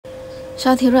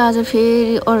साथीहरु आज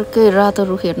फेरि अर्कै रातो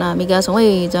रुख हेर्न हामी गएका छौं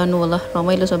है। जानु होला,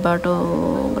 रमाइलो छ बाटो,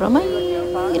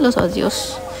 रमाइलो छ जियोस्।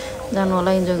 जानु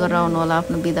होला, इन्जोय गरेर आउनु होला,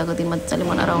 आफ्नो बिदाको दिन मज्जाले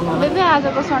मनाएर आउनु होला। बेबे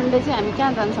आजको सन्डे चाहिँ हामी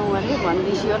कहाँ जान्छौं भने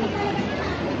भन्दिसियो नि।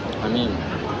 हामी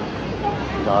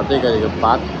झर्दै गरेको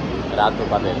पात, रातो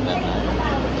पात हेर्न जान्छ।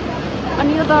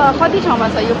 अनि यो त कति ठाउँमा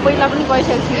छ? यो पहिला पनि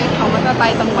गइसकेको छु। यो ठाउँमा त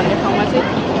ताइतङ भन्ने ठाउँमा चाहिँ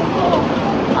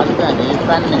आज चाहिँ हामी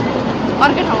पान्ने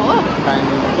अर्कै ठाउँ हो।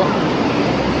 पान्नेको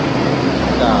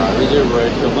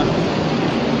रिजर्भरमा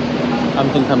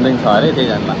समथिङ छ अरे, त्यही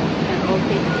जान्छ।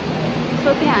 ओके, सो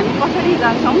त्यहाँ हामी कसरी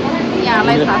जान्छौँ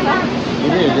यहाँलाई थाहा छ?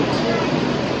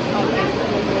 ओके,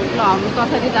 ल हामी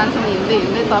कसरी जान्छौँ हिँड्दै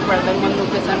हिँड्दै तपाईँहरूलाई म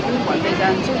लोकेसन पनि भन्दै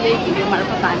जान्छु। यही भिडियो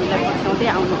मार्फत हामीलाई पछ्याउँदै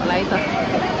आउनु होला है त।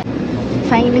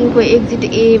 साइलिङको एक्जिट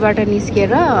एबाट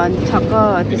निस्केर छक्क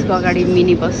त्यसको अगाडि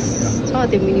मिनी बस छ।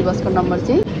 त्यो मिनी बसको नम्बर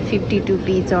चाहिँ 52B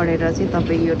चढेर चाहिँ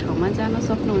तपाईँ यो ठाउँमा जान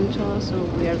सक्नुहुन्छ। So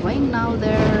we are going now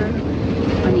there.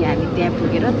 अनि हामी त्यहाँ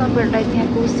पुगेर तपाईँहरूलाई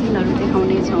त्यहाँको सिनहरू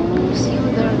देखाउनेछौँ। C you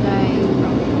there guys.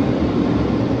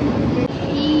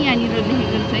 यहाँनिर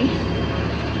लेखेको चाहिँ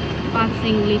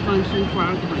पासिङली कन्सर्न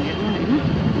पार्क भनेर होइन।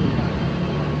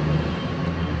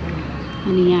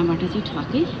 अनि यहाँबाट चाहिँ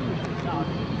ठक्कै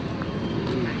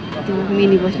त्यो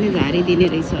मिनी बसले झारिदिने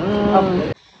रहेछ।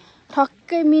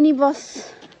 ठक्कै मिनी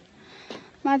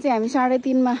बसमा चाहिँ हामी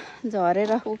 3:30मा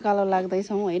झरेर उकालो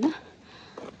लाग्दैछौँ होइन।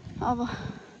 अब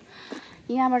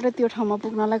यहाँबाट त्यो ठाउँमा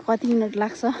पुग्नलाई कति मिनट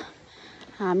लाग्छ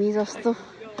हामी जस्तो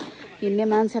हिँड्ने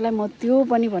मान्छेलाई म त्यो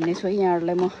पनि भन्ने छु है।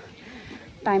 यहाँहरूलाई म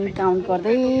टाइम काउन्ट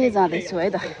गर्दै जाँदैछु है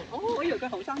त।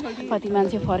 कति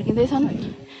मान्छे फर्किँदैछन्,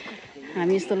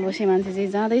 हामी यस्तो लोसे मान्छे चाहिँ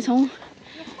जाँदैछौँ।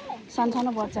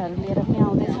 सानसानो बच्चाहरू लिएर पनि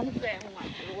आउँदैछन्।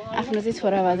 आफ्नो चाहिँ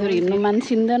छोराबहादुर हिँड्नु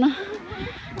मान्छिँदैन,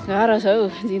 गाह्रो छ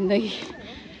हौ जिन्दगी।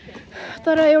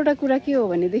 तर एउटा कुरा के हो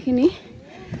भनेदेखि नि,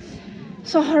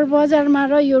 सहर बजारमा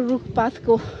र यो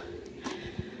रुखपातको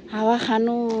हावा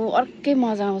खानु अर्कै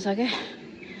मजा आउँछ क्या।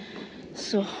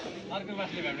 सो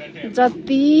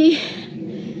जति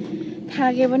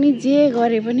थाके पनि जे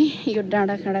गरे पनि यो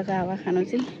डाँडा काँडाको हावा खानु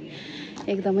चाहिँ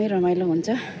एकदमै रमाइलो हुन्छ।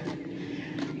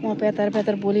 म प्यातार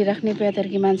प्यातार बोलिराख्ने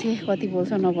प्यातारकी मान्छे, कति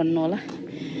बोल्छ नभन्नु होला।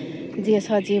 जे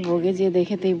छ जे भोगे जे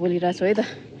देखेँ त्यही बोलिरहेको छु है त।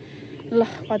 ल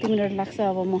कति मिनट लाग्छ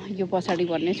अब म यो पछाडि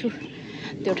भन्नेछु।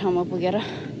 त्यो ठाउँमा पुगेर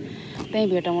त्यहीँ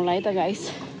भेटौँला है त गाइस।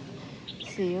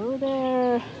 C you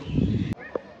there.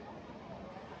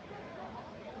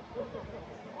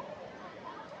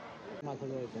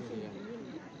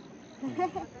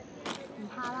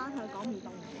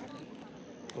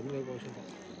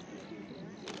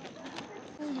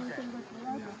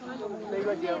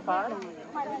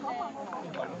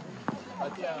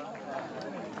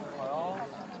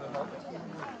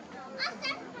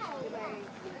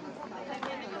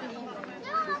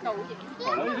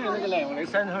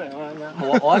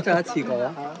我就一次過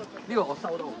啦，呢個我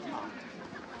收到。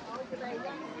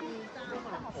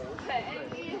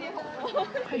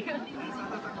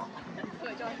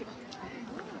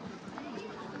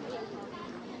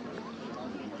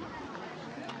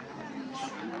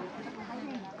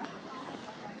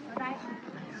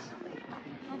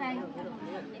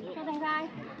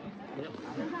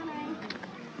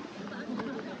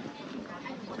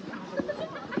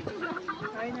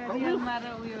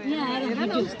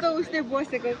उसले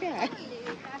बसेको क्या।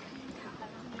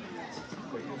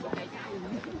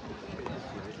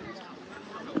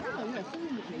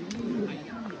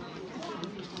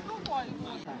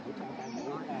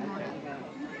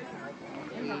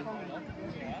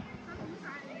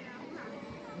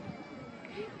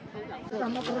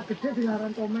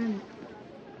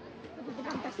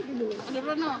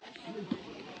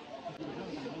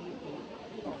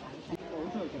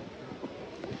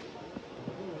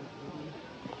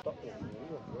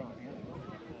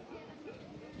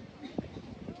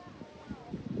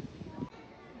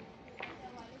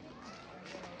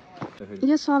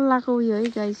 यो सल्लाहको उयो है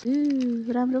गाइस,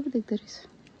 राम्रो पो देख्दो रहेछ।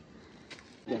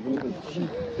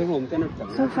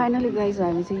 सो फाइनली गाइस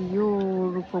हामी चाहिँ यो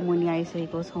रुखको मुनि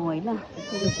आइसकेको छौँ होइन। यो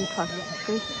चाहिँ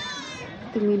ठक्कै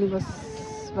त्यो मिनी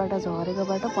बसबाट झरेको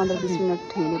बाटो 15-20 मिनट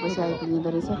हिँडेपछि आइपुगिँदो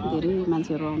रहेछ। धेरै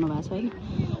मान्छेहरू आउनु भएको छ होइन।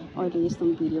 अहिले यस्तो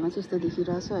भिडियोमा चाहिँ यस्तो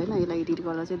देखिरहेछ होइन। यसलाई एडिट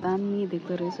गर्दा चाहिँ दामी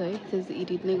देख्दो रहेछ है। त्यो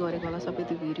एडिट नै गरेको होला सबै।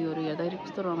 त्यो भिडियोहरू हेर्दाखेरि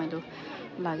कस्तो रमाइलो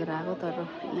लागेर आएको। तर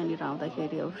यहाँनिर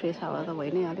आउँदाखेरि अब फ्रेस हावा त भइ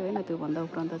नै हाल्यो होइन। त्योभन्दा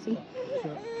उपरान्त चाहिँ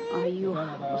यो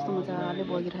कस्तो मजाले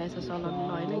बगिरहेछ सलल्ल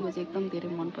होइन। यो चाहिँ एकदम धेरै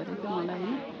मन पऱ्यो क्या मलाई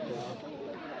होइन।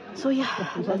 So yeah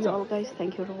that's all guys,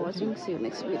 thank you for watching, C you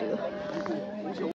next video.